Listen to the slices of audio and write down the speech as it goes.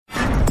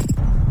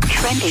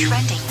Trending.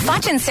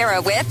 Foch and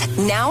Sarah with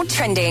Now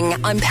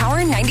Trending on Power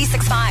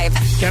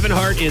 96.5. Kevin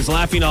Hart is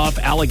laughing off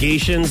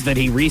allegations that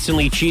he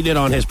recently cheated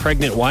on his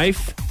pregnant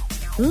wife.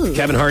 Ooh.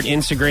 Kevin Hart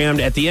Instagrammed,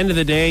 "At the end of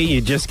the day,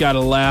 you just got to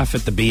laugh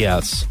at the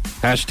BS.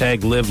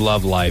 Hashtag live,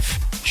 love, life.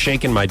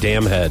 Shaking my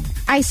damn head."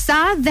 I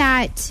saw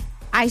that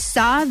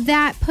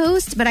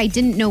post, but I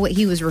didn't know what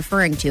he was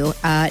referring to.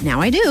 Now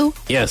I do.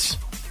 Yes.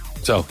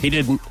 So he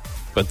didn't,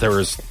 but there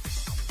was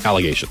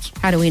allegations.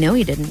 How do we know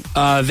he didn't?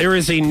 There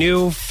is a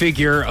new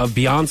figure of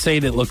Beyonce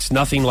that looks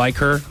nothing like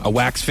her, a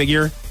wax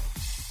figure.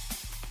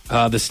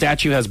 The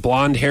statue has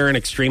blonde hair and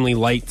extremely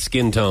light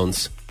skin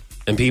tones.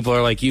 And people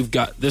are like,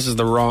 this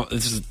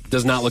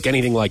does not look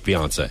anything like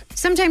Beyonce.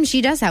 Sometimes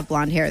she does have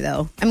blonde hair,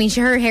 though. I mean,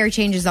 her hair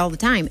changes all the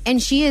time.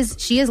 And she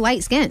is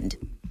light-skinned.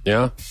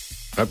 Yeah.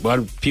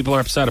 But people are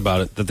upset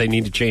about it, that they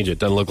need to change it.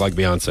 Doesn't look like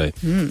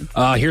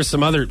Beyonce. Here's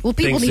some other Well,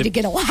 people things need to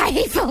get a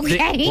life,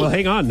 okay? Well,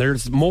 hang on.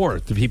 There's more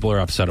that people are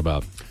upset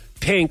about.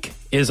 Pink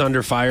is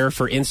under fire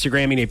for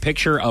Instagramming a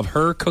picture of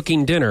her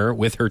cooking dinner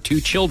with her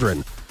 2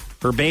 children.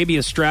 Her baby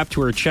is strapped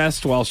to her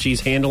chest while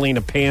she's handling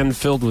a pan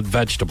filled with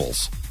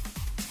vegetables.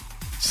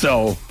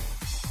 So,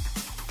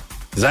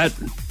 I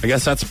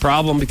guess that's a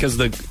problem because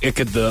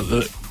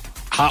the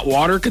hot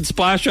water could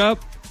splash up.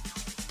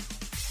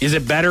 Is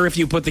it better if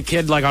you put the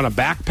kid like on a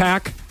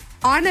backpack?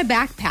 On a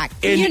backpack.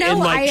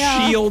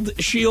 And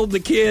shield the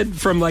kid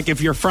from like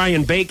if you're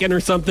frying bacon or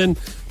something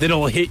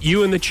that'll hit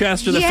you in the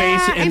chest or the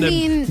face and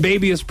the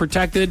baby is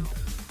protected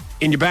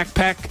in your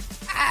backpack?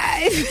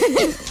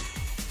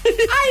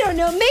 I don't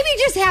know. Maybe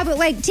just have it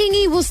like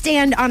Tingy will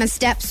stand on a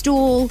step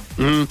stool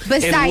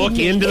beside and look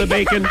me. into the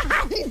bacon.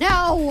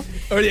 No,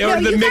 or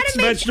the mixed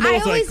vegetables. I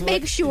always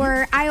make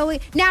sure.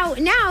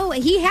 Now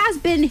he has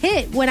been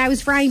hit when I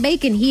was frying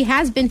bacon. He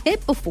has been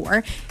hit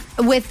before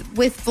with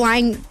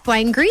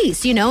flying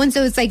grease, and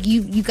so it's like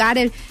you got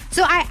to.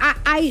 So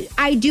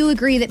I do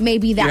agree that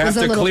maybe that was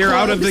a little clear close.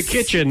 out of the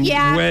kitchen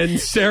when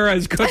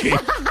Sarah's cooking.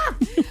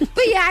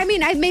 But yeah, I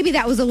mean, maybe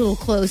that was a little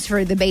close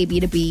for the baby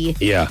to be.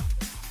 Yeah.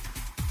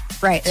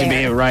 Right to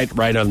there. be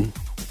right on.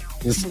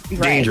 It's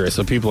dangerous,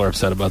 so people are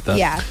upset about that.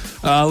 Yeah.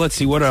 Let's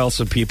see, what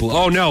else are people...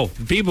 Oh, no.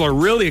 People are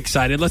really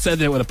excited. Let's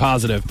end it with a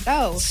positive.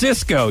 Oh.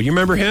 Cisco, you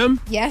remember him?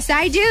 Yes,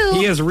 I do.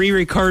 He has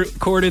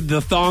re-recorded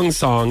the Thong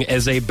Song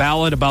as a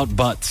ballad about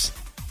butts.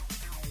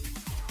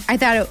 I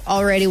thought it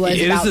already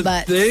was about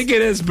butts. I think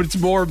it is, but it's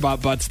more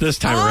about butts this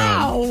time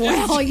around. Oh,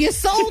 well, you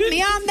sold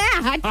me on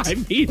that. I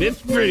mean,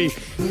 it's pretty...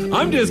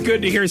 I'm just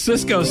good to hear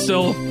Cisco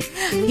still doing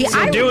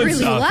really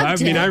stuff. I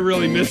loved mean, him. I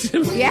really miss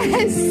him.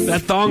 Yes.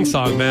 That Thong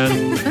Song,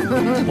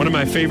 man. One of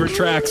my favorite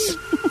tracks.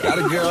 Got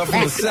a girl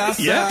from the south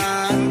side.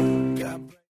 Yeah.